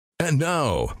And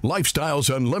now,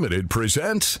 Lifestyles Unlimited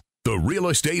presents the Real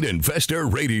Estate Investor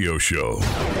Radio Show.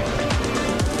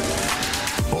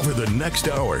 Over the next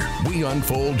hour, we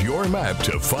unfold your map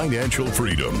to financial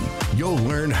freedom. You'll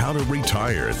learn how to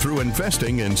retire through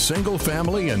investing in single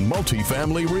family and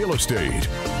multifamily real estate.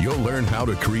 You'll learn how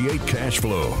to create cash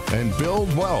flow and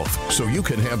build wealth so you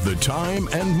can have the time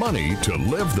and money to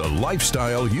live the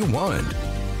lifestyle you want.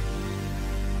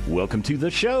 Welcome to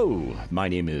the show. My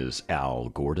name is Al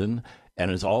Gordon, and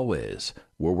as always,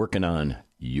 we're working on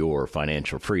your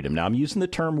financial freedom. Now, I'm using the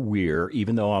term we're,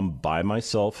 even though I'm by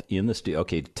myself in the studio.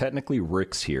 Okay, technically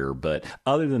Rick's here, but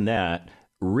other than that,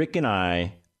 Rick and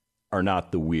I are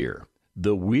not the we're.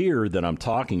 The we're that I'm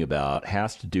talking about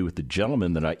has to do with the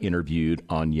gentleman that I interviewed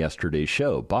on yesterday's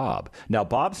show, Bob. Now,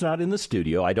 Bob's not in the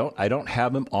studio. I don't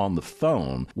have him on the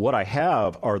phone. What I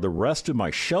have are the rest of my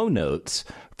show notes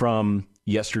from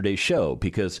yesterday's show,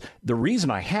 because the reason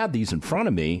I had these in front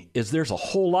of me is there's a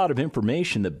whole lot of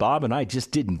information that Bob and I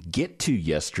just didn't get to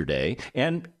yesterday.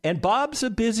 And Bob's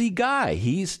a busy guy.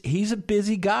 He's a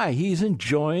busy guy. He's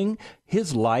enjoying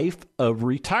his life of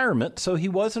retirement, so he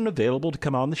wasn't available to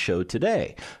come on the show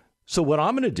today. So what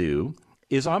I'm going to do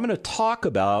is I'm going to talk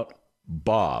about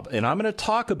Bob, and I'm going to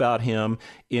talk about him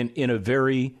in a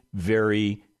very,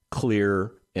 very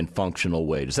clear and functional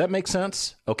way. Does that make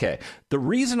sense? Okay. The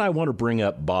reason I want to bring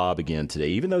up Bob again today,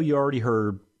 even though you already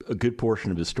heard a good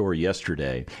portion of his story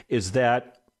yesterday, is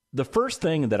that the first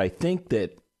thing that I think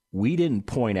that we didn't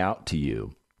point out to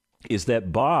you is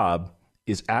that Bob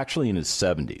is actually in his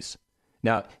 70s.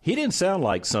 Now, he didn't sound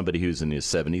like somebody who's in his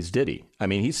 70s, did he? I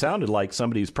mean, he sounded like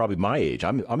somebody who's probably my age.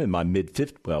 I'm in my late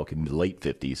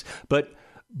 50s. But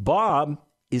Bob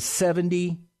is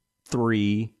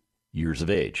 73 years of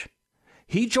age.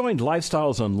 He joined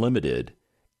Lifestyles Unlimited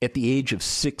at the age of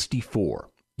 64.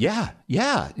 Yeah.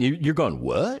 You're going,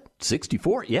 what?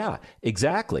 64? Yeah,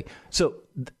 exactly. So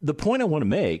the point I want to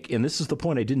make, and this is the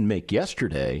point I didn't make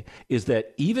yesterday, is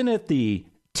that even at the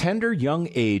tender young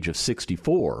age of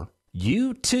 64,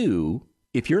 you too,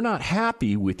 if you're not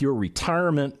happy with your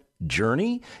retirement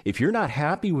journey, if you're not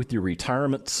happy with your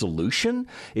retirement solution,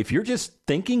 if you're just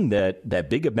thinking that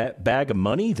big bag of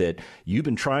money that you've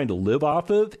been trying to live off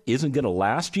of isn't going to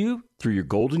last you through your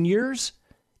golden years,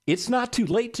 it's not too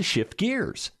late to shift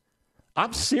gears.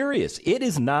 I'm serious. It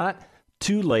is not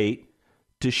too late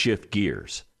to shift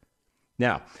gears.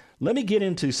 Now, let me get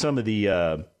into some of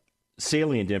the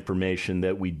salient information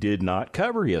that we did not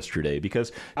cover yesterday,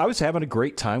 because I was having a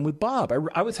great time with Bob.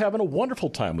 I was having a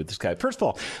wonderful time with this guy. First of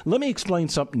all, let me explain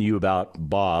something to you about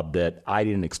Bob that I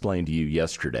didn't explain to you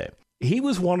yesterday. He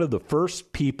was one of the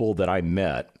first people that I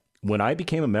met when I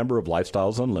became a member of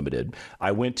Lifestyles Unlimited.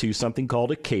 I went to something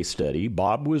called a case study.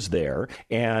 Bob was there.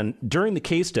 And during the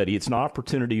case study, it's an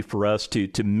opportunity for us to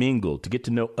mingle, to get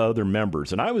to know other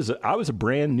members. And I was a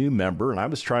brand new member, and I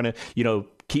was trying to,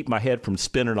 keep my head from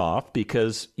spinning off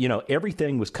because,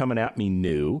 everything was coming at me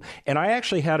new. And I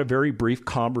actually had a very brief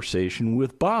conversation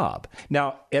with Bob.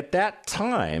 Now, at that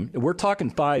time, we're talking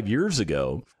 5 years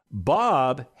ago,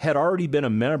 Bob had already been a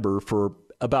member for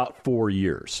about 4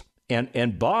 years.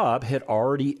 And Bob had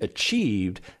already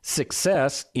achieved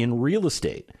success in real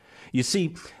estate. You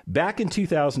see, back in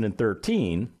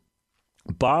 2013,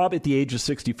 Bob, at the age of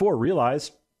 64,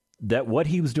 realized that what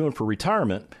he was doing for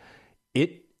retirement,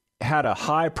 it had a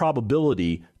high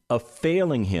probability of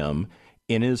failing him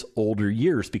in his older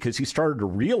years, because he started to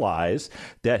realize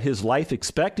that his life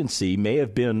expectancy may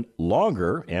have been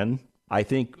longer. And I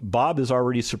think Bob is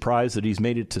already surprised that he's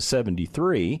made it to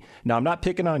 73. Now, I'm not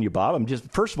picking on you, Bob.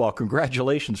 First of all,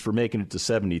 congratulations for making it to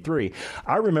 73.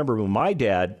 I remember when my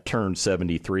dad turned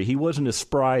 73, he wasn't as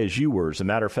spry as you were. As a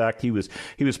matter of fact, he was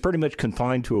pretty much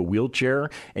confined to a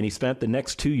wheelchair, and he spent the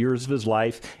next 2 years of his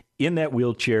life in that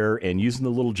wheelchair and using the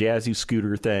little jazzy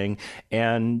scooter thing.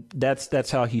 And that's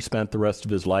how he spent the rest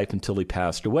of his life until he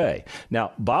passed away.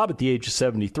 Now, Bob at the age of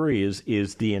 73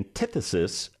 is the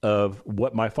antithesis of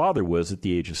what my father was at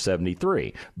the age of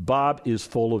 73. Bob is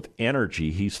full of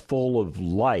energy. He's full of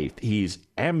life. He's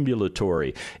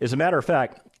ambulatory. As a matter of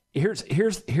fact, here's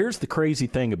the crazy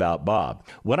thing about Bob.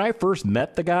 When I first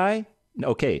met the guy,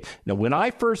 when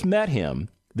I first met him,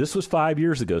 this was 5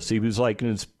 years ago. So he was like in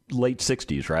his late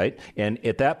 60s, right? And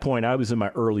at that point, I was in my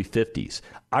early 50s.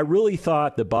 I really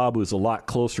thought that Bob was a lot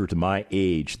closer to my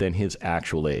age than his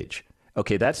actual age.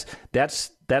 Okay, that's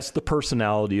the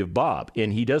personality of Bob.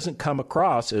 And he doesn't come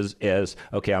across as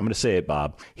okay, I'm going to say it,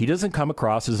 Bob. He doesn't come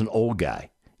across as an old guy.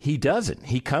 He doesn't.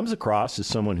 He comes across as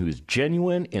someone who is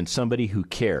genuine and somebody who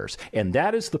cares. And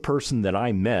that is the person that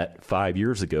I met 5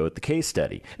 years ago at the case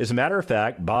study. As a matter of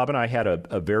fact, Bob and I had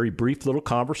a very brief little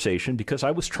conversation because I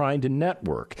was trying to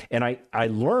network. And I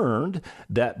learned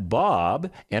that Bob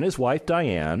and his wife,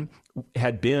 Diane,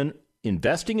 had been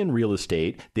investing in real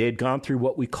estate. They had gone through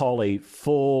what we call a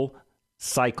full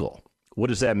cycle. What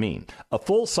does that mean? A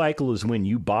full cycle is when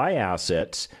you buy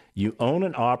assets, you own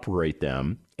and operate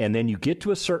them, and then you get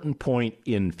to a certain point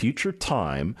in future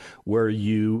time where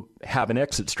you have an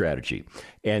exit strategy.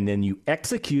 And then you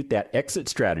execute that exit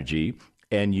strategy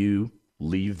and you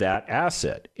leave that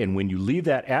asset. And when you leave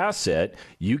that asset,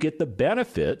 you get the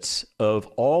benefits of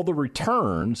all the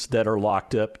returns that are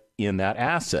locked up in that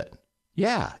asset.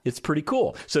 Yeah, it's pretty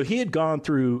cool. So he had gone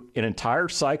through an entire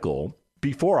cycle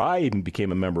before I even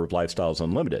became a member of Lifestyles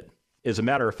Unlimited. As a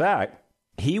matter of fact,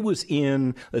 he was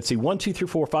in, 1, 2, 3,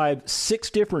 4, 5, 6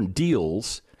 different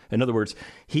deals. In other words,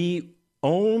 he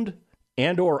owned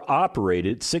and or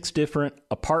operated 6 different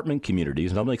apartment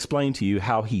communities. And I'm going to explain to you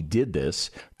how he did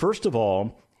this. First of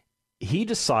all, he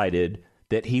decided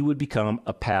that he would become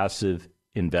a passive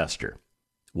investor.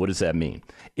 What does that mean?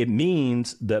 It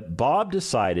means that Bob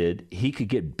decided he could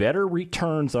get better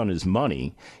returns on his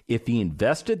money if he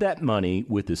invested that money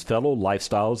with his fellow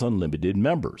Lifestyles Unlimited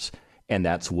members. And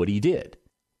that's what he did.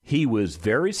 He was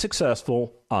very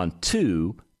successful on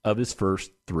 2 of his first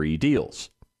 3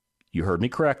 deals. You heard me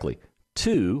correctly.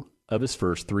 2 of his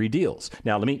first 3 deals.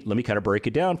 Now, let me kind of break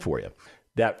it down for you.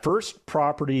 That first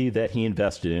property that he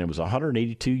invested in, it was a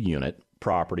 182 unit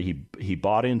property. He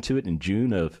bought into it in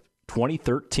June of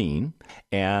 2013,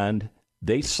 and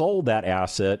they sold that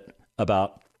asset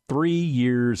about 3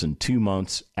 years and 2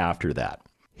 months after that.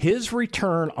 His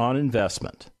return on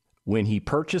investment when he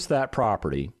purchased that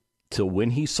property till when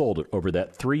he sold it over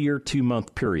that 3-year,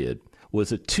 2-month period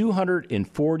was a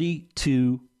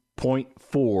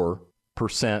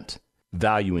 242.4%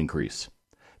 value increase.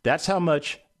 That's how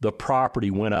much the property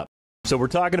went up. So we're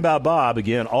talking about Bob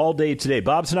again all day today.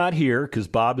 Bob's not here because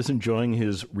Bob is enjoying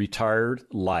his retired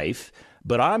life.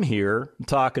 But I'm here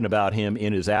talking about him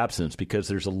in his absence because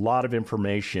there's a lot of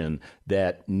information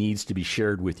that needs to be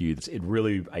shared with you.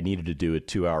 I needed to do a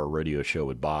 2-hour radio show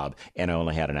with Bob, and I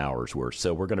only had an hour's worth.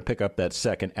 So we're going to pick up that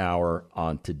second hour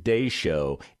on today's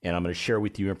show, and I'm going to share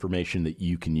with you information that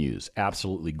you can use.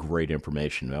 Absolutely great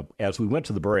information. Now, as we went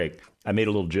to the break, I made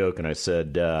a little joke and I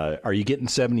said, are you getting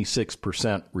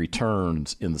 76%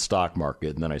 returns in the stock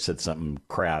market? And then I said something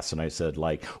crass and I said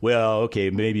well,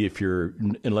 okay, maybe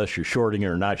unless you're shorting it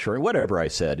or not shorting, whatever I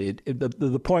said.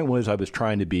 The point was I was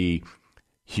trying to be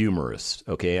humorous,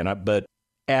 okay? But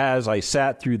as I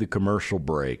sat through the commercial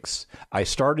breaks, I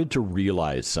started to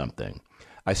realize something.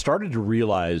 I started to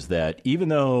realize that even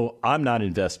though I'm not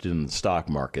invested in the stock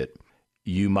market,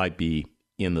 you might be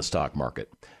in the stock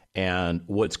market. And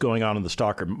what's going on in the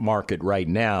stock market right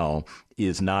now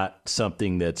is not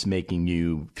something that's making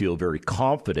you feel very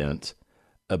confident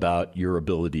about your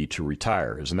ability to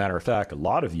retire. As a matter of fact, a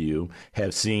lot of you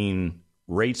have seen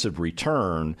rates of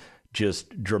return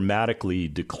just dramatically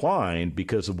decline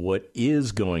because of what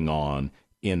is going on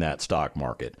in that stock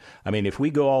market. I mean, if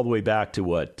we go all the way back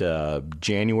to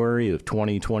January of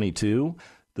 2022,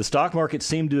 the stock market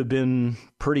seemed to have been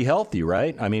pretty healthy,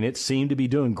 right? I mean, it seemed to be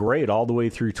doing great all the way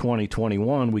through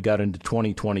 2021. We got into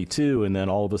 2022, and then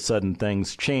all of a sudden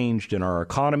things changed in our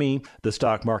economy. The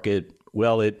stock market,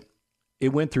 well, it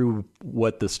went through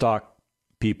what the stock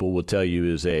people will tell you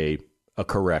is a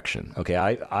correction. Okay,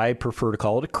 I prefer to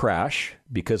call it a crash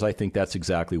because I think that's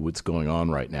exactly what's going on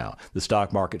right now. The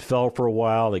stock market fell for a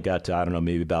while. It got to,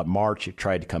 maybe about March. It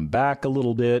tried to come back a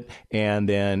little bit, and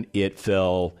then it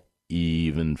fell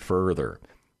even further.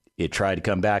 It tried to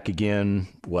come back again,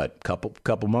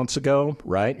 couple months ago,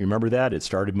 right? Remember that? It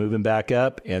started moving back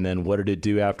up, and then what did it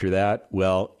do after that?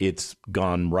 Well, it's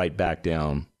gone right back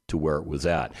down to where it was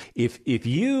at. If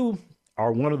you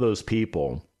are one of those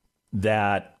people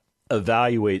that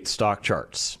evaluate stock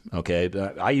charts, okay?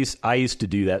 I used to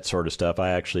do that sort of stuff.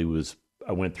 I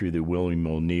went through the William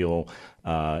O'Neill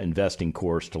investing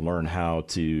course to learn how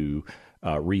to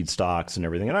read stocks and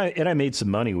everything. And I made some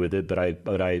money with it,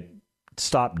 but I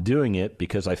stopped doing it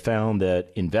because I found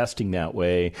that investing that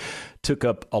way took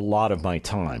up a lot of my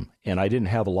time. And I didn't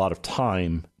have a lot of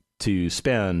time to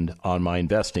spend on my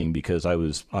investing because I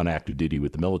was on active duty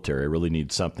with the military. I really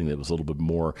needed something that was a little bit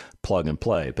more plug and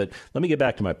play. But let me get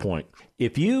back to my point.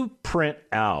 If you print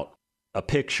out a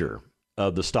picture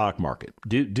of the stock market.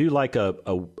 Do like a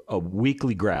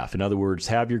weekly graph. In other words,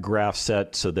 have your graph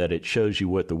set so that it shows you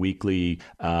what the weekly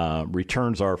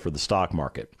returns are for the stock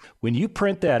market. When you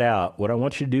print that out, what I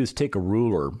want you to do is take a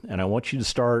ruler, and I want you to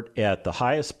start at the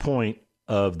highest point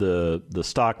of the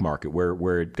stock market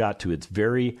where it got to its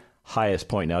very highest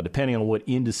point. Now, depending on what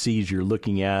indices you're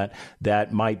looking at,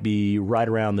 that might be right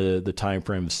around the time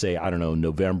frame of, say, I don't know,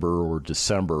 November or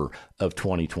December of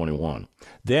 2021.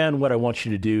 Then what I want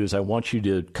you to do is I want you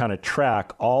to kind of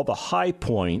track all the high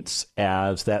points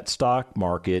as that stock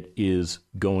market is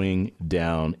going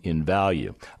down in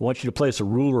value. I want you to place a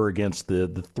ruler against the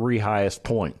three highest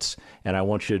points, and I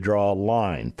want you to draw a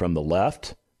line from the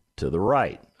left to the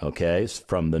right, okay,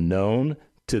 from the known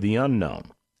to the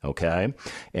unknown. Okay.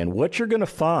 And what you're going to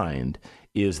find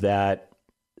is that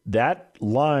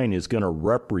line is going to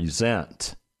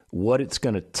represent what it's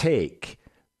going to take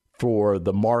for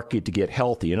the market to get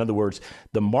healthy. In other words,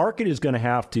 the market is going to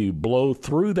have to blow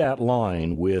through that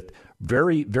line with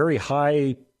very, very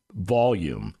high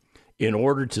volume in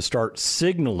order to start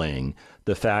signaling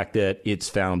the fact that it's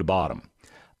found a bottom.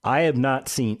 I have not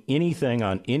seen anything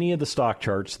on any of the stock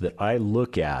charts that I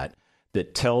look at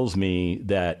that tells me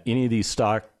that any of these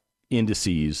stock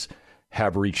indices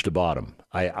have reached a bottom.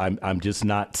 I'm just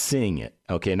not seeing it.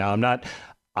 Okay, now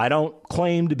I don't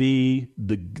claim to be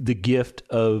the gift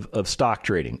of stock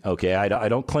trading. Okay, I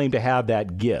don't claim to have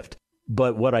that gift.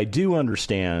 But what I do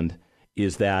understand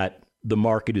is that the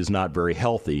market is not very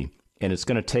healthy, and it's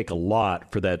going to take a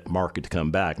lot for that market to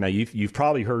come back. Now, you've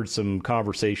probably heard some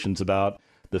conversations about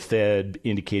the Fed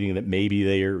indicating that maybe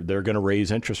they're going to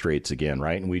raise interest rates again,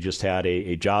 right? And we just had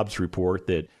a jobs report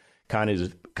that kind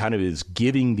of is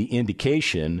giving the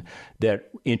indication that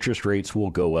interest rates will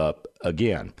go up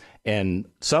again. And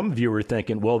some of you are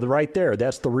thinking, well, right there,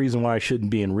 that's the reason why I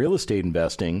shouldn't be in real estate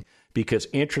investing, because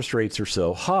interest rates are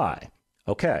so high.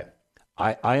 Okay,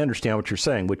 I understand what you're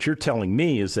saying. What you're telling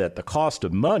me is that the cost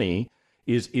of money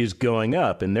is going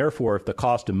up, and therefore, if the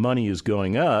cost of money is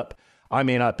going up, I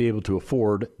may not be able to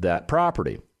afford that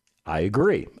property. I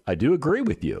agree. I do agree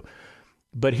with you.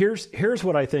 But here's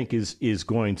what I think is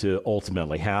going to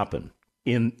ultimately happen.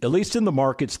 At least in the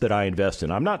markets that I invest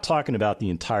in. I'm not talking about the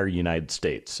entire United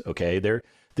States, okay? There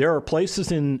are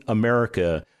places in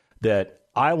America that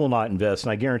I will not invest,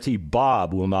 and I guarantee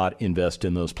Bob will not invest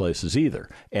in those places either.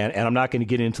 And I'm not going to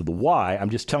get into the why. I'm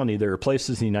just telling you there are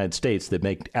places in the United States that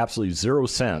make absolutely 0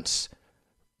 cents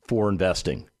for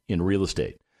investing in real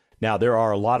estate. Now, there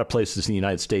are a lot of places in the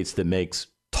United States that makes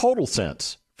total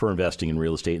sense for investing in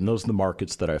real estate, and those are the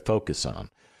markets that I focus on.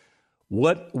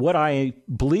 What I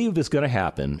believe is going to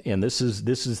happen, and this is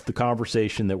the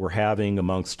conversation that we're having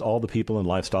amongst all the people in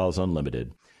Lifestyles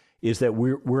Unlimited, is that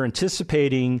we're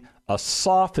anticipating a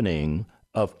softening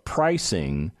of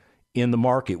pricing in the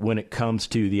market when it comes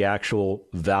to the actual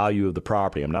value of the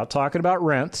property. I'm not talking about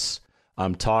rents.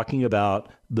 I'm talking about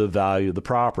the value of the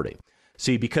property.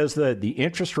 See, because the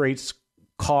interest rates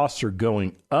costs are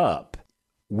going up,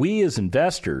 we as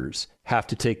investors have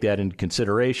to take that into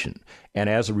consideration. And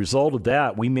as a result of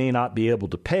that, we may not be able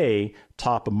to pay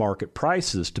top of market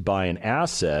prices to buy an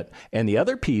asset. And the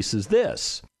other piece is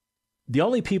this. The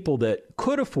only people that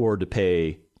could afford to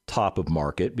pay top of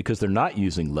market because they're not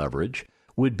using leverage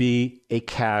would be a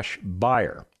cash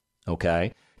buyer.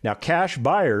 Okay. Now, cash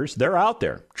buyers, they're out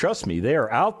there. Trust me, they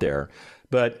are out there.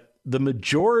 But the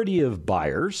majority of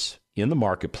buyers in the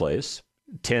marketplace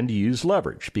tend to use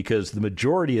leverage because the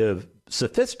majority of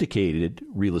sophisticated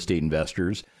real estate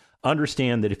investors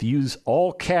understand that if you use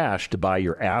all cash to buy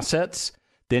your assets,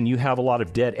 then you have a lot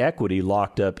of debt equity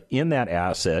locked up in that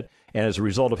asset. And as a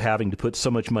result of having to put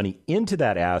so much money into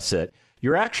that asset,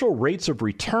 your actual rates of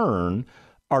return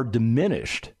are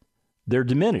diminished. They're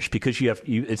diminished because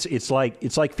it's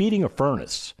like feeding a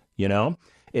furnace, you know?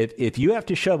 If you have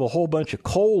to shove a whole bunch of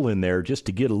coal in there just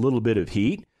to get a little bit of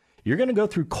heat, you're going to go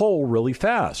through coal really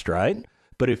fast, right?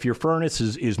 But if your furnace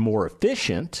is more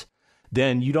efficient,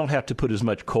 then you don't have to put as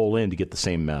much coal in to get the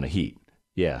same amount of heat.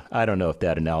 Yeah, I don't know if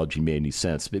that analogy made any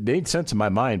sense. It made sense in my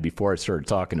mind before I started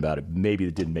talking about it. Maybe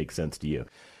it didn't make sense to you.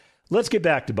 Let's get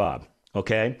back to Bob,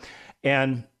 okay?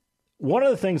 And one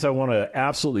of the things I want to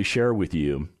absolutely share with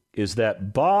you is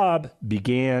that Bob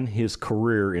began his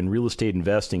career in real estate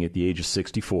investing at the age of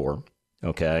 64,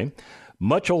 okay?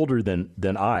 Much older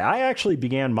than I. I actually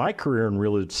began my career in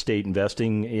real estate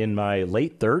investing in my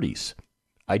late 30s.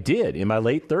 I did, in my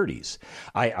late 30s.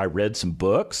 I read some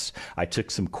books. I took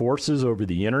some courses over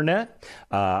the internet.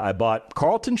 I bought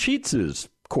Carlton Sheets's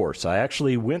course. I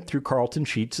actually went through Carlton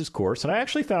Sheets's course, and I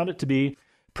actually found it to be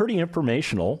pretty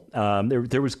informational.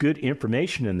 There was good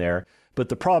information in there. But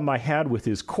the problem I had with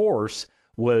his course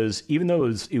was, even though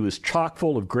it was chock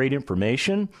full of great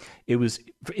information, it was,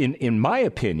 in my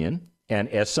opinion, and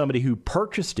as somebody who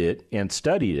purchased it and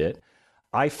studied it,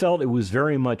 I felt it was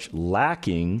very much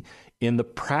lacking in the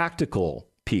practical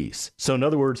piece. So in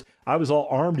other words, I was all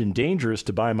armed and dangerous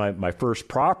to buy my first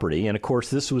property. And of course,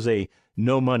 this was a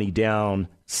no money down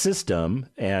system.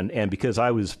 And because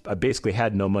I basically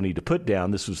had no money to put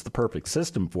down, this was the perfect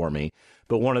system for me.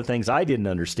 But one of the things I didn't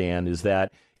understand is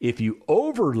that if you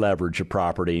over leverage a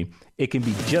property, it can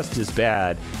be just as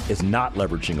bad as not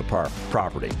leveraging a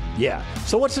property. Yeah.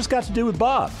 So what's this got to do with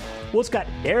Bob? Well, it's got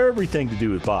everything to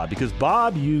do with Bob, because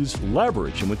Bob used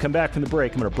leverage. And when we come back from the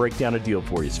break, I'm going to break down a deal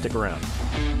for you. Stick around.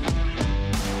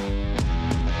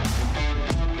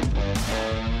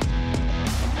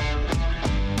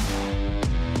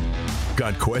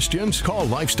 Got questions? Call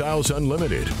Lifestyles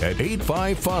Unlimited at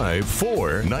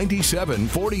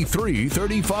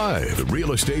 855-497-4335. The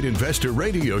Real Estate Investor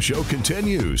Radio Show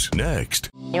continues next.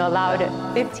 You allowed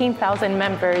 15,000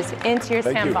 members into your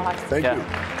sandbox. Thank you.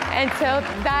 And so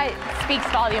that speaks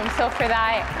volumes. So for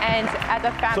that, and as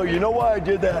a family. So you know why I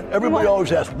did that? Everybody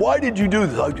always asks, why did you do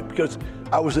this? Because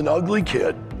I was an ugly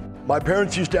kid. My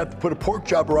parents used to have to put a pork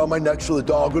chop around my neck so the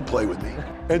dog would play with me.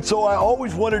 And so I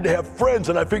always wanted to have friends,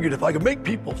 and I figured if I could make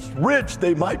people rich,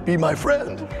 they might be my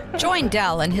friend. Join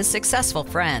Del and his successful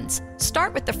friends.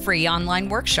 Start with the free online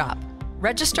workshop.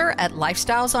 Register at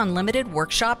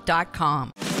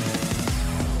lifestylesunlimitedworkshop.com.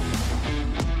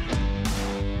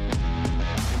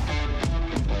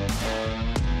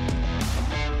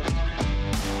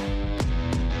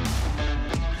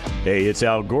 Hey, it's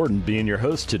Al Gordon being your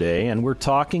host today, and we're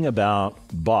talking about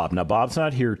Bob. Now, Bob's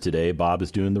not here today. Bob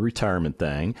is doing the retirement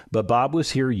thing, but Bob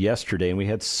was here yesterday, and we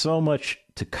had so much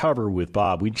to cover with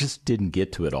Bob. We just didn't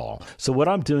get to it all. So what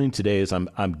I'm doing today is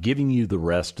I'm giving you the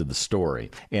rest of the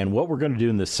story. And what we're going to do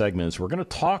in this segment is we're going to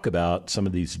talk about some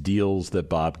of these deals that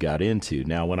Bob got into.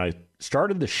 Now, when I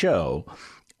started the show,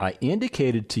 I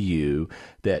indicated to you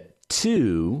that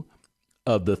 2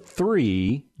 of the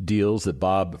 3 deals that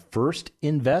Bob first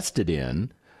invested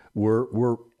in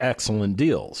were excellent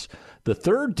deals. The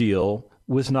third deal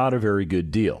was not a very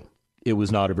good deal. It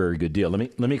was not a very good deal.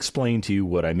 Let me explain to you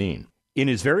what I mean. In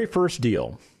his very first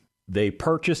deal, they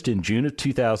purchased in June of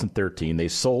 2013. They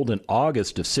sold in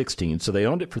August of 16, so they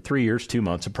owned it for 3 years, 2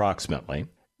 months approximately.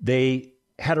 They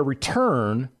had a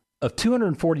return of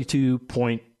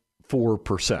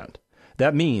 242.4%.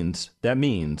 That means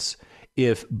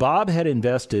if Bob had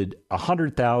invested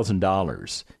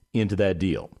 $100,000 into that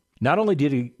deal, not only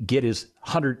did he get his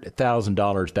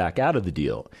 $100,000 back out of the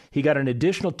deal, he got an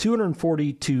additional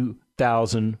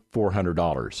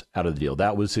 $242,400 out of the deal.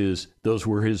 Those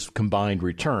were his combined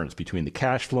returns between the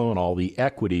cash flow and all the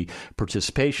equity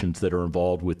participations that are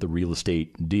involved with the real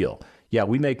estate deal. Yeah,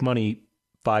 we make money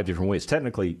 5 different ways,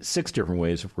 technically 6 different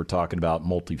ways if we're talking about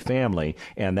multifamily,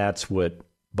 and that's what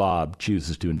Bob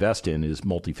chooses to invest in, is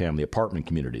multifamily apartment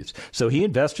communities. So he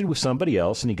invested with somebody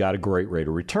else and he got a great rate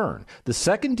of return. The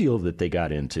second deal that they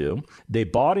got into, they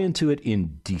bought into it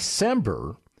in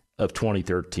December of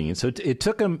 2013. So it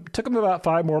took him about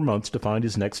 5 more months to find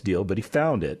his next deal, but he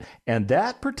found it. And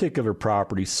that particular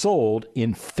property sold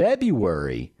in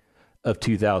February of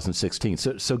 2016.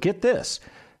 So get this.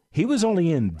 He was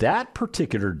only in that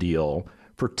particular deal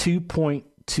for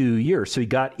 2.2 years. So he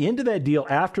got into that deal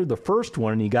after the first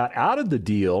one, and he got out of the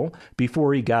deal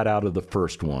before he got out of the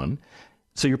first one.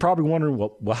 So you're probably wondering,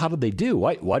 well, how did they do?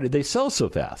 Why did they sell so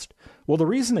fast? Well, the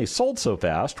reason they sold so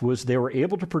fast was they were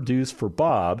able to produce for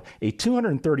Bob a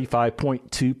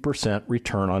 235.2%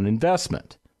 return on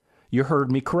investment. You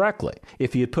heard me correctly.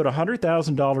 If he had put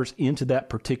 $100,000 into that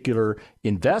particular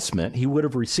investment, he would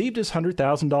have received his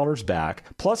 $100,000 back,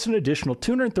 plus an additional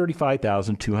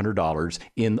 $235,200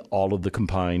 in all of the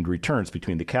combined returns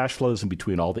between the cash flows and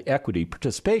between all the equity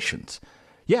participations.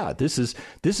 Yeah, this is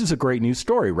a great news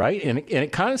story, right? And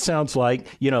it kind of sounds like,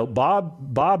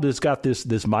 Bob has got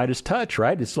this Midas touch,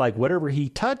 right? It's like whatever he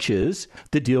touches,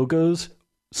 the deal goes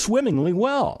swimmingly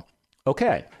well.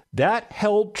 Okay. That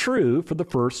held true for the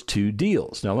first 2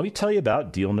 deals. Now, let me tell you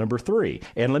about deal number 3.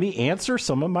 And let me answer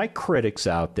some of my critics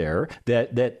out there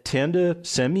that tend to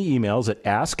send me emails at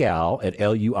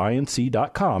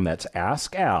askal@luinc.com. That's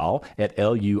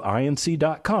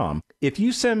askal@luinc.com. If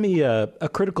you send me a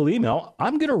critical email,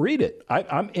 I'm going to read it.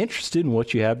 I'm interested in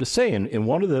what you have to say. And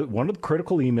one of the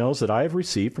critical emails that I have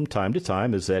received from time to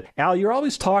time is that, Al, you're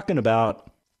always talking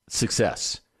about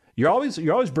success. You're always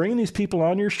bringing these people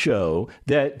on your show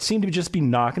that seem to just be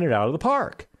knocking it out of the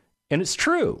park. And it's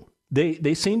true.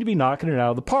 They seem to be knocking it out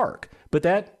of the park. But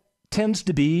that tends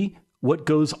to be what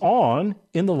goes on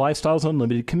in the Lifestyles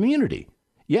Unlimited community.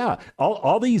 Yeah,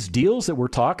 all these deals that we're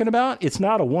talking about, it's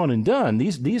not a one and done.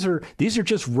 These are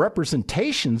just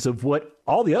representations of what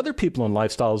all the other people in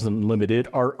Lifestyles Unlimited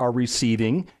are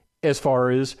receiving as far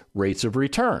as rates of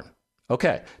return.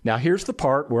 Okay, now here's the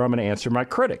part where I'm going to answer my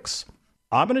critics.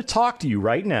 I'm going to talk to you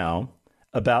right now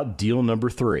about deal number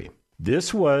 3.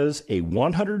 This was a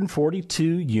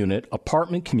 142-unit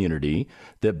apartment community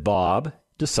that Bob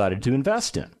decided to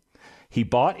invest in. He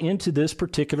bought into this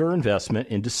particular investment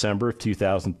in December of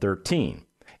 2013.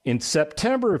 In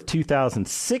September of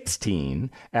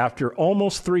 2016, after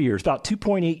almost 3 years, about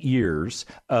 2.8 years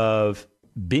of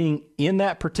being in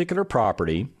that particular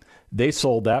property, they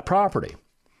sold that property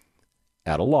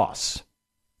at a loss.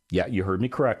 Yeah, you heard me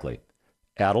correctly,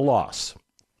 at a loss.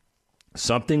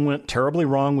 Something went terribly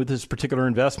wrong with this particular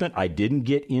investment. I didn't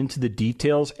get into the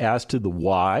details as to the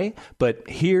why, but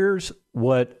here's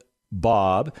what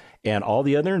Bob and all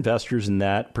the other investors in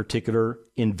that particular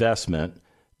investment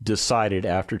decided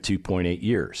after 2.8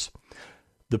 years.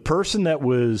 The person that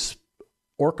was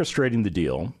orchestrating the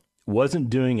deal wasn't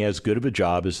doing as good of a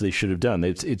job as they should have done.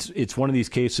 It's one of these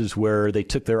cases where they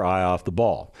took their eye off the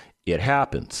ball. It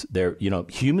happens.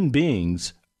 Human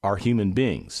beings are human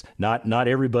beings. Not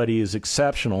everybody is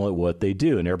exceptional at what they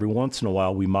do. And every once in a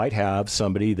while, we might have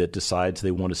somebody that decides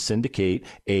they want to syndicate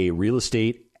a real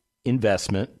estate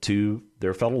investment to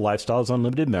their fellow Lifestyles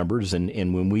Unlimited members. And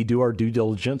when we do our due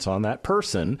diligence on that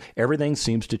person, everything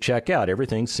seems to check out.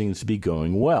 Everything seems to be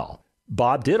going well.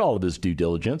 Bob did all of his due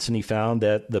diligence, and he found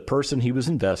that the person he was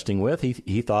investing with,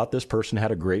 he thought this person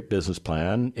had a great business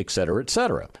plan, et cetera, et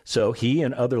cetera. So he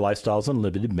and other Lifestyles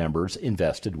Unlimited members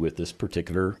invested with this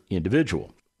particular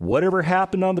individual. Whatever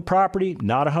happened on the property,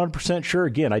 not 100% sure.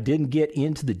 Again, I didn't get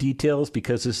into the details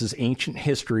because this is ancient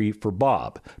history for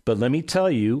Bob. But let me tell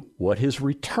you what his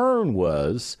return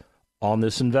was on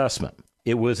this investment.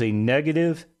 It was a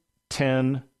negative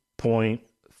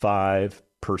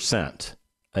 10.5%.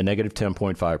 A negative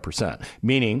 10.5%.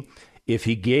 Meaning, if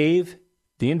he gave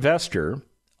the investor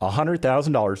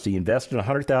 $100,000, he invested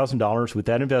 $100,000 with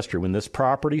that investor. When this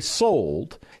property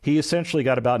sold, he essentially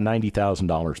got about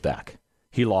 $90,000 back.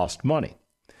 He lost money.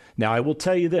 Now, I will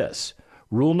tell you this.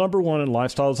 Rule number 1 in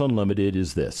Lifestyles Unlimited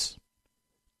is this.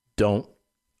 Don't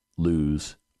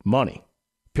lose money.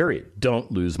 Period.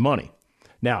 Don't lose money.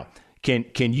 Now,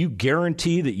 can you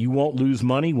guarantee that you won't lose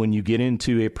money when you get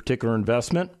into a particular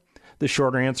investment? The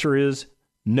short answer is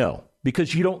no,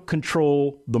 because you don't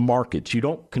control the markets. You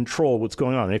don't control what's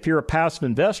going on. And if you're a passive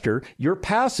investor, you're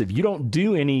passive. You don't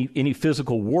do any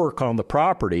physical work on the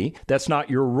property. That's not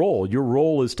your role. Your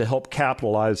role is to help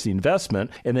capitalize the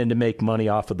investment and then to make money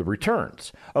off of the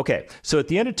returns. Okay, so at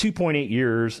the end of 2.8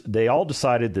 years, they all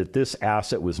decided that this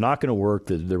asset was not going to work,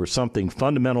 that there was something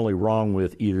fundamentally wrong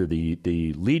with either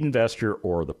the lead investor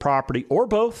or the property or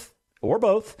both,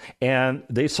 and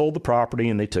they sold the property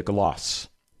and they took a loss.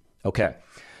 Okay.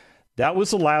 That was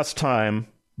the last time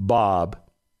Bob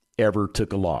ever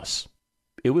took a loss.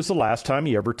 It was the last time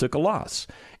he ever took a loss.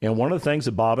 And one of the things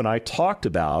that Bob and I talked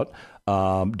about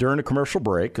during a commercial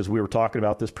break, because we were talking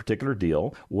about this particular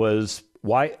deal, was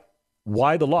why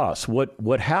the loss?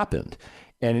 What happened?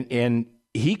 And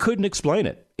he couldn't explain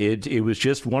it. It was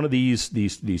just one of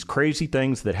these crazy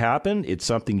things that happen. It's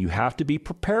something you have to be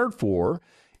prepared for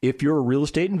if you're a real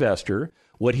estate investor.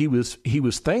 What he was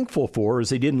thankful for is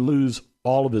he didn't lose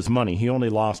all of his money. He only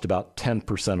lost about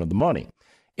 10% of the money.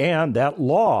 And that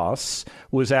loss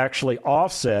was actually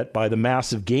offset by the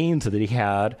massive gains that he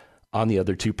had on the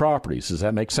other two properties. Does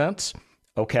that make sense?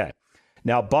 Okay.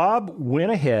 Now, Bob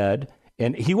went ahead,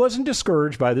 and he wasn't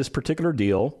discouraged by this particular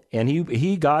deal, and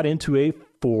he got into a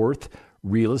fourth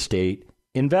real estate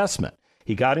investment.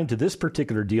 He got into this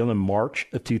particular deal in March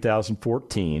of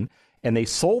 2014, and they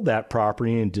sold that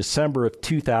property in December of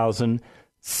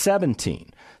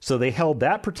 2017. So they held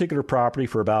that particular property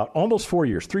for about almost 4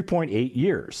 years, 3.8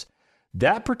 years.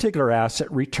 That particular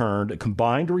asset returned a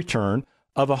combined return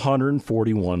of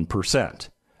 141%.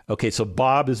 Okay, so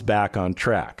Bob is back on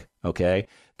track. Okay,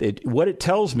 what it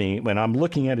tells me when I'm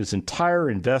looking at his entire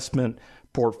investment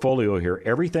portfolio here,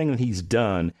 everything that he's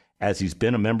done as he's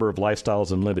been a member of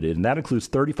Lifestyles Unlimited, and that includes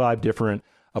 35 different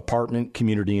apartment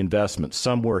community investments,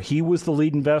 some where he was the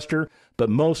lead investor, but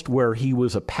most where he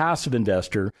was a passive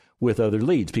investor with other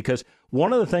leads. Because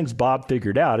one of the things Bob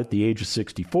figured out at the age of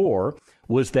 64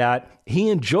 was that he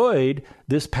enjoyed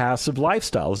this passive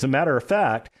lifestyle. As a matter of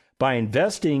fact, by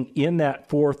investing in that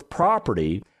fourth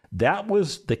property, that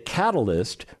was the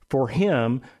catalyst for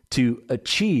him to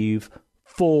achieve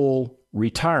full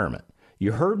retirement.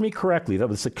 You heard me correctly. That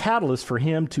was the catalyst for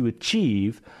him to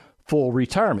achieve full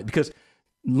retirement, because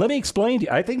let me explain to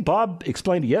you. I think Bob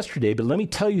explained it yesterday, but let me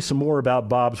tell you some more about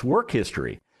Bob's work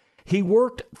history. He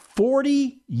worked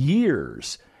 40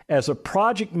 years as a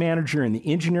project manager in the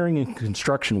engineering and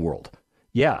construction world.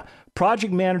 Yeah,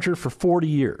 project manager for 40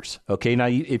 years. Okay, now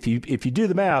if you do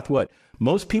the math, what?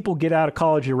 Most people get out of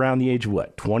college around the age of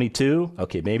what? 22?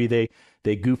 Okay, maybe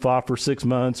they goof off for 6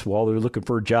 months while they're looking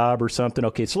for a job or something.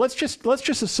 Okay, so let's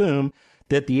just assume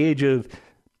that at the age of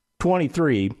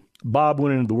 23, Bob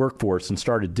went into the workforce and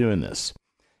started doing this.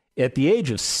 At the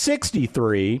age of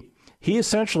 63, he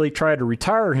essentially tried to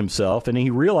retire himself, and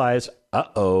he realized,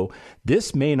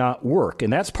 this may not work.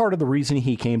 And that's part of the reason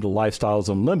he came to Lifestyles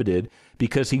Unlimited,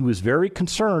 because he was very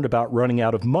concerned about running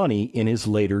out of money in his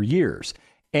later years.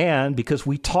 And because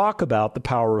we talk about the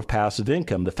power of passive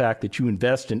income, the fact that you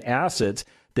invest in assets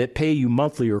that pay you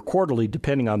monthly or quarterly,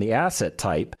 depending on the asset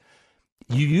type,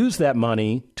 you use that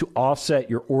money to offset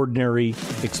your ordinary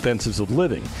expenses of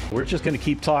living. We're just going to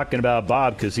keep talking about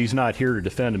Bob because he's not here to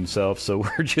defend himself, so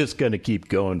we're just going to keep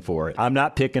going for it. I'm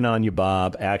not picking on you,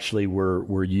 Bob. Actually,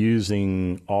 we're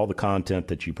using all the content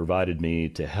that you provided me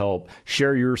to help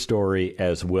share your story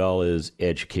as well as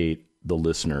educate the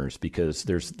listeners, because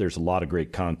there's a lot of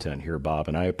great content here, Bob,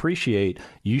 and I appreciate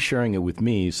you sharing it with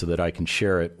me so that I can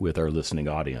share it with our listening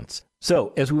audience.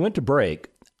 So as we went to break,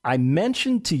 I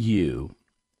mentioned to you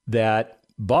that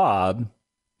Bob,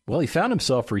 well, he found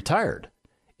himself retired.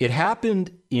 It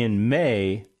happened in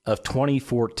May of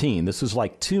 2014. This was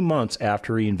like 2 months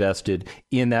after he invested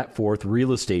in that fourth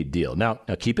real estate deal. Now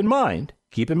keep in mind,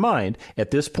 at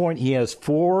this point, he has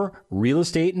 4 real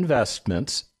estate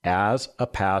investments as a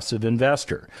passive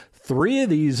investor. 3 of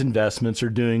these investments are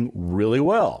doing really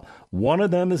well. One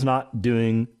of them is not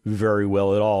doing very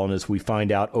well at all. And as we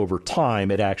find out over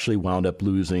time, it actually wound up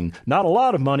losing not a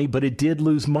lot of money, but it did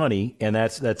lose money. And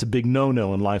that's a big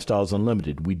no-no in Lifestyles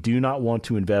Unlimited. We do not want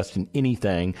to invest in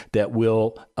anything that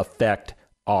will affect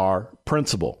our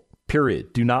principal,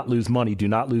 period. Do not lose money. Do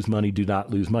not lose money. Do not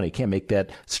lose money. Can't make that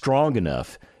strong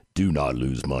enough. Do not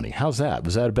lose money. How's that?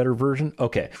 Was that a better version?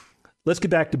 Okay. Let's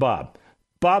get back to Bob.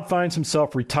 Bob finds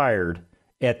himself retired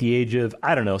at the age of,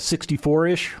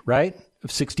 64-ish, right?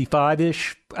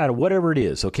 65-ish, whatever it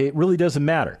is, okay? It really doesn't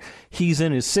matter. He's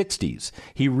in his 60s.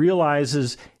 He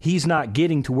realizes he's not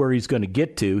getting to where he's going to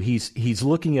get to. He's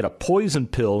looking at a poison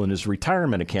pill in his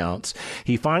retirement accounts.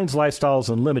 He finds Lifestyles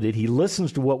Unlimited. He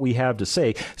listens to what we have to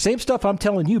say. Same stuff I'm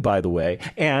telling you, by the way.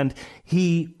 And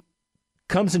he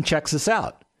comes and checks us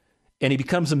out. And he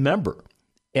becomes a member.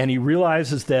 And he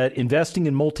realizes that investing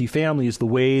in multifamily is the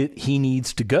way he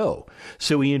needs to go.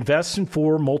 So he invests in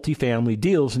 4 multifamily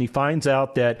deals, and he finds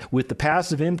out that with the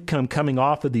passive income coming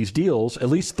off of these deals, at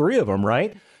least 3 of them,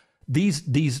 right?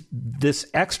 This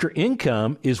extra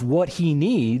income is what he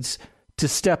needs to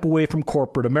step away from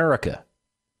corporate America.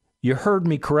 You heard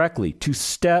me correctly, to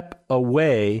step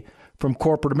away from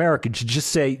corporate America, to just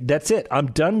say, that's it. I'm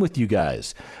done with you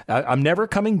guys. I'm never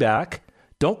coming back.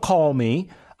 Don't call me.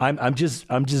 I'm just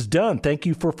done. Thank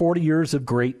you for 40 years of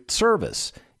great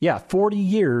service. Yeah, 40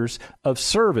 years of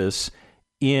service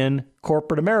in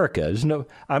corporate America.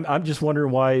 I'm just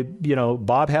wondering why,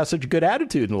 Bob has such a good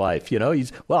attitude in life.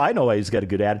 I know why he's got a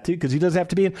good attitude, because he doesn't have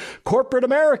to be in corporate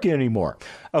America anymore.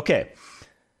 Okay.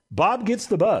 Bob gets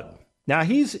the bug. Now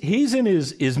he's in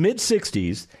his mid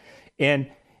 60s,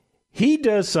 and he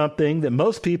does something that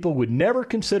most people would never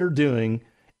consider doing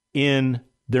in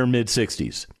their mid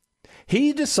 60s.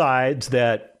 He decides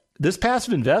that this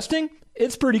passive investing,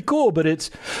 it's pretty cool, but it's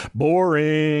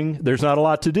boring. There's not a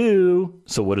lot to do.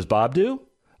 So what does Bob do?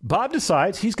 Bob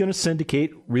decides he's going to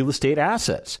syndicate real estate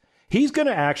assets. He's going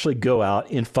to actually go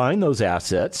out and find those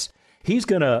assets. He's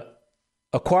going to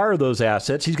acquire those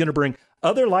assets. He's going to bring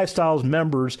other Lifestyles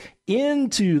members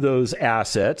into those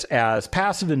assets as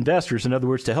passive investors, in other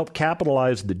words, to help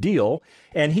capitalize the deal.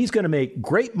 And he's going to make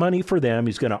great money for them.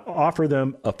 He's going to offer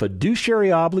them a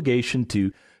fiduciary obligation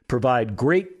to provide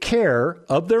great care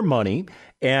of their money.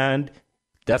 And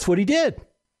that's what he did.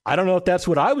 I don't know if that's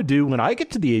what I would do when I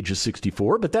get to the age of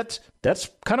 64, but that's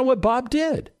kind of what Bob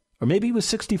did. Or maybe he was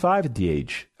 65 at the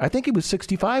age. I think he was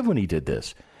 65 when he did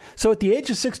this. So at the age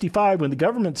of 65, when the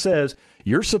government says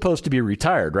you're supposed to be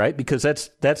retired, right? Because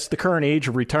that's the current age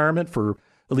of retirement for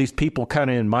at least people kind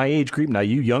of in my age group. Now,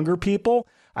 you younger people,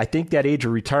 I think that age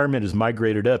of retirement is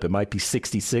migrated up. It might be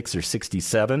 66 or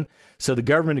 67. So the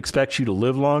government expects you to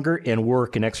live longer and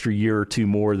work an extra year or 2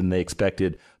 more than they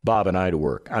expected Bob and I to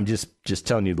work. I'm just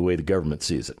telling you the way the government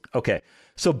sees it. Okay.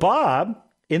 So Bob,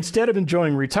 instead of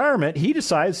enjoying retirement, he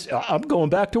decides, I'm going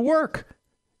back to work.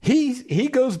 He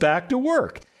goes back to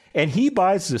work. And he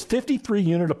buys this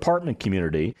 53-unit apartment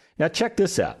community. Now, check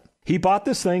this out. He bought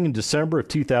this thing in December of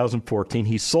 2014.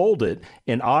 He sold it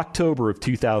in October of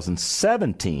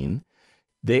 2017.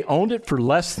 They owned it for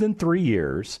less than 3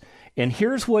 years. And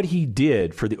here's what he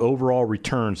did for the overall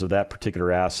returns of that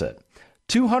particular asset.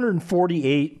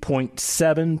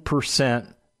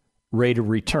 248.7% rate of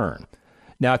return.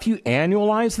 Now, if you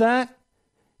annualize that,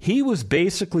 he was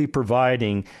basically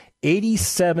providing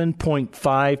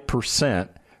 87.5%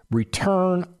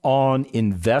 return on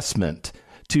investment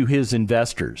to his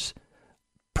investors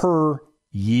per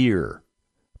year.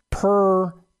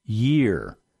 Per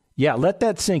year. Yeah, let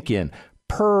that sink in.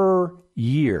 Per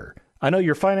year. I know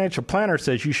your financial planner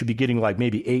says you should be getting like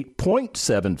maybe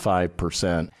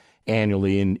 8.75%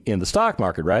 annually in the stock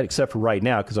market, right? Except for right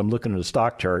now, because I'm looking at a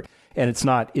stock chart and it's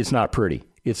not pretty.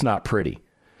 It's not pretty.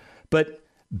 But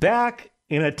back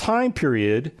in a time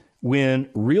period when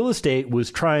real estate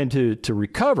was trying to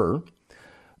recover,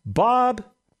 Bob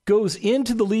goes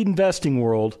into the lead investing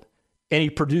world and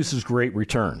he produces great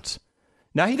returns.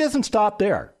 Now, he doesn't stop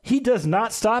there. He does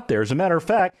not stop there. As a matter of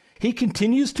fact, he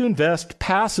continues to invest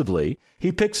passively.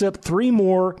 He picks up 3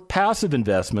 more passive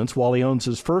investments while he owns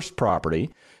his first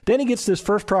property. Then he gets this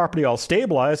first property all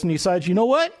stabilized and he decides, you know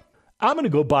what? I'm going to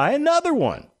go buy another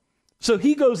one. So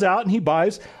he goes out and he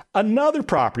buys another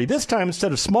property. This time,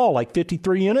 instead of small, like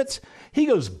 53 units, he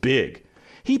goes big.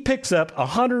 He picks up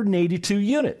 182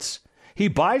 units. He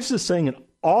buys this thing in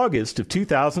August of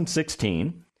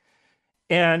 2016,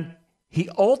 and he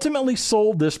ultimately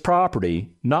sold this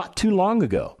property not too long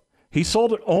ago. He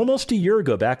sold it almost a year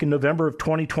ago, back in November of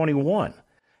 2021.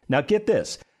 Now, get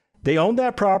this. They owned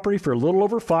that property for a little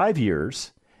over 5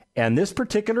 years, and this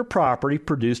particular property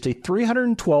produced a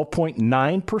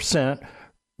 312.9%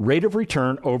 rate of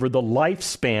return over the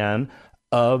lifespan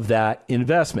of that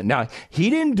investment. Now, he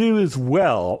didn't do as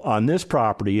well on this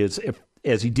property as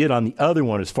he did on the other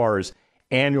one as far as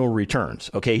annual returns.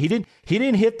 Okay, he didn't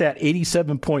hit that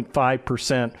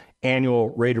 87.5% annual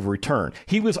rate of return.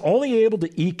 He was only able to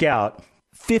eke out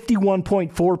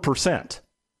 51.4%.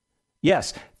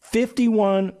 Yes,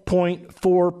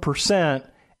 51.4%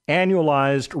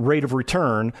 annualized rate of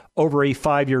return over a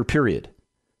 5-year period.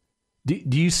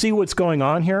 Do you see what's going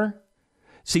on here?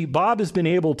 See, Bob has been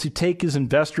able to take his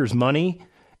investors' money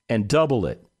and double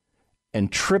it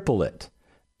and triple it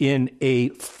in a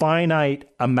finite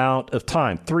amount of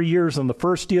time. 3 years on the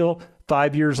first deal,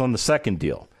 5 years on the second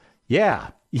deal. Yeah,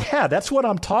 that's what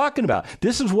I'm talking about.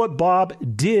 This is what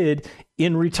Bob did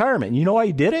in retirement. You know why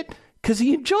he did it? Because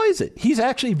he enjoys it. He's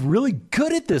actually really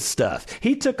good at this stuff.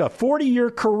 He took a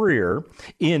 40-year career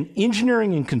in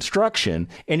engineering and construction,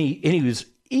 and he was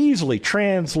easily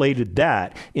translated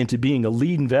that into being a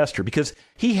lead investor because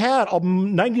he had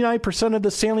 99% of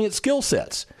the salient skill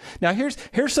sets. Now, here's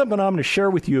something I'm going to share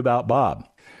with you about Bob.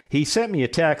 He sent me a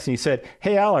text and he said,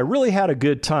 "Hey, Al, I really had a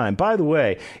good time. By the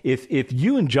way, if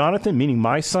you and Jonathan, meaning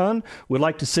my son, would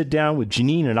like to sit down with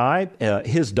Janine and I,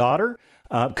 his daughter,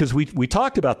 because we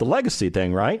talked about the legacy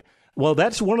thing, right? Well,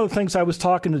 that's one of the things I was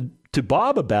talking to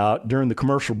Bob about during the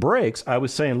commercial breaks. I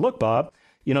was saying, look, Bob,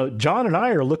 you know, John and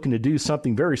I are looking to do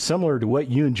something very similar to what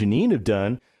you and Janine have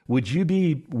done. Would you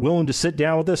be willing to sit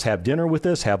down with us, have dinner with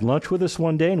us, have lunch with us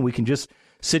one day, and we can just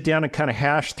sit down and kind of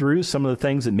hash through some of the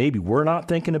things that maybe we're not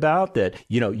thinking about that,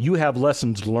 you know, you have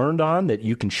lessons learned on that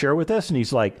you can share with us?" And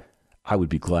he's like, "I would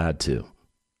be glad to.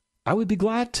 I would be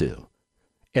glad to."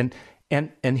 And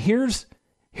here's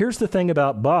the thing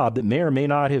about Bob that may or may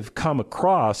not have come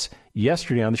across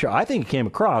yesterday on the show. I think it came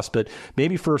across, but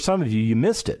maybe for some of you, you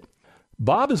missed it.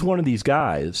 Bob is one of these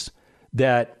guys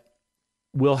that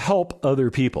will help other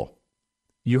people.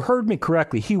 You heard me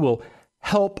correctly. He will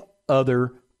help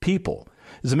other people.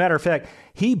 As a matter of fact,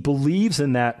 he believes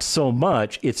in that so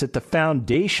much, it's at the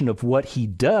foundation of what he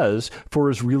does for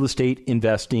his real estate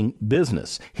investing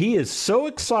business. He is so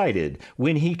excited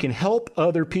when he can help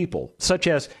other people, such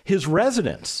as his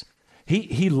residents.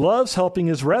 He loves helping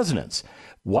his residents.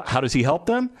 How does he help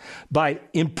them? By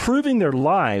improving their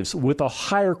lives with a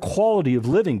higher quality of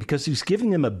living, because he's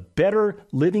giving them a better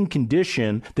living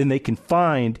condition than they can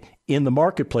find in the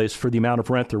marketplace for the amount of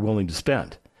rent they're willing to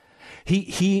spend.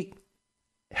 He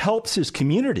helps his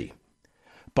community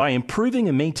by improving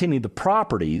and maintaining the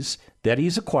properties that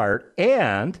he's acquired,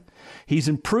 and he's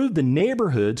improved the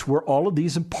neighborhoods where all of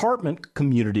these apartment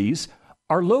communities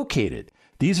are located.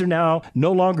 These are now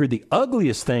no longer the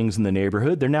ugliest things in the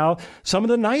neighborhood. They're now some of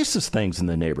the nicest things in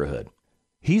the neighborhood.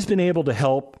 He's been able to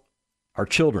help our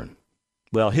children,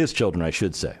 well, his children, I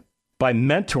should say, by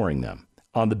mentoring them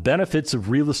on the benefits of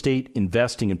real estate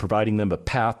investing and providing them a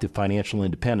path to financial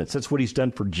independence. That's what he's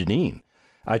done for Janine.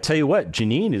 I tell you what,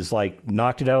 Janine is like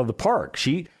knocked it out of the park.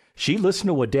 She She listened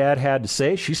to what Dad had to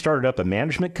say. She started up a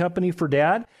management company for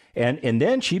Dad, and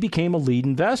then she became a lead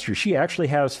investor. She actually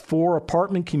has 4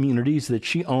 apartment communities that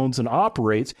she owns and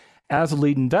operates as a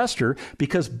lead investor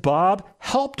because Bob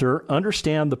helped her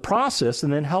understand the process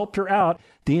and then helped her out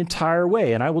the entire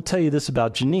way. And I will tell you this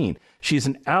about Janine. She's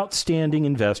an outstanding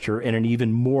investor and an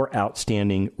even more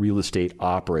outstanding real estate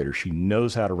operator. She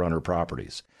knows how to run her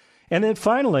properties. And then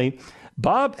finally,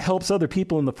 Bob helps other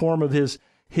people in the form of his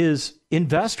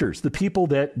investors, the people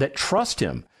that trust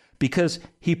him, because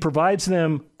he provides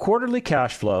them quarterly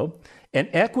cash flow and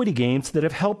equity gains that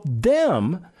have helped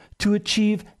them to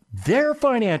achieve their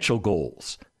financial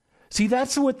goals. See,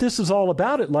 that's what this is all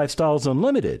about at Lifestyles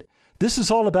Unlimited. This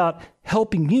is all about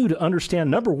helping you to understand,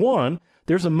 number one,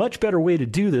 there's a much better way to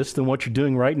do this than what you're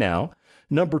doing right now.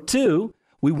 Number two,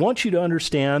 we want you to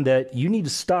understand that you need to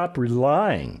stop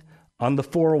relying on the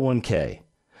 401k,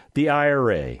 the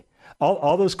IRA,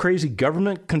 all those crazy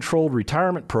government-controlled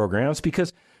retirement programs,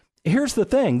 because here's the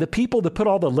thing, the people that put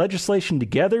all the legislation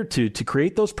together to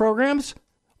create those programs,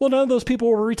 well, none of those people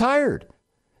were retired.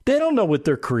 They don't know what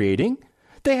they're creating.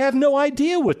 They have no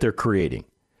idea what they're creating.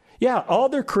 Yeah, all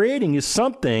they're creating is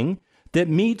something that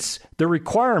meets the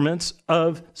requirements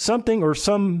of something or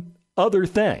some other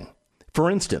thing.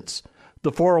 For instance,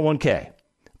 the 401k.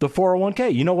 The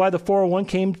 401k. You know why the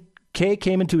 401k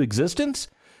came into existence?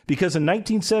 Because in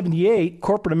 1978,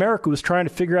 corporate America was trying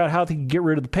to figure out how they could get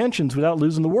rid of the pensions without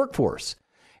losing the workforce.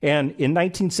 And in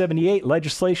 1978,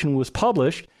 legislation was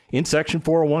published in Section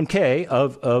 401k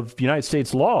of United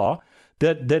States law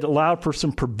that allowed for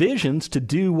some provisions to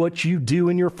do what you do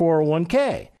in your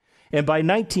 401k. And by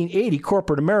 1980,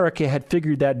 corporate America had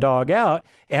figured that dog out,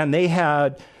 and they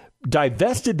had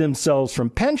divested themselves from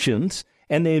pensions,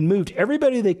 and they had moved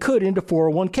everybody they could into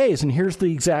 401ks. And here's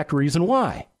the exact reason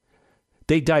why.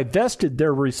 They divested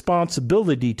their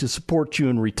responsibility to support you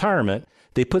in retirement.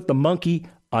 They put the monkey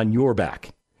on your back.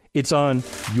 It's on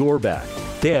your back.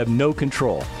 They have no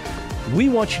control. We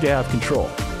want you to have control.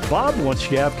 Bob wants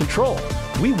you to have control.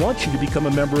 We want you to become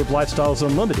a member of Lifestyles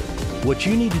Unlimited. What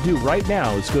you need to do right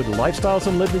now is go to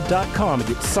lifestylesunlimited.com and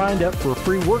get signed up for a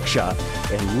free workshop,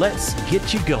 and let's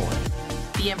get you going.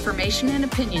 The information and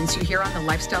opinions you hear on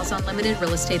the Lifestyles Unlimited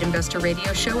Real Estate Investor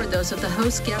Radio Show are those of the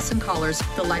hosts, guests, and callers.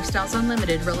 The Lifestyles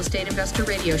Unlimited Real Estate Investor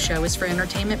Radio Show is for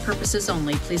entertainment purposes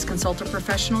only. Please consult a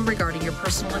professional regarding your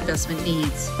personal investment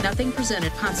needs. Nothing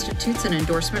presented constitutes an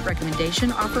endorsement,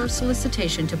 recommendation, offer, or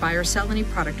solicitation to buy or sell any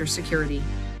product or security.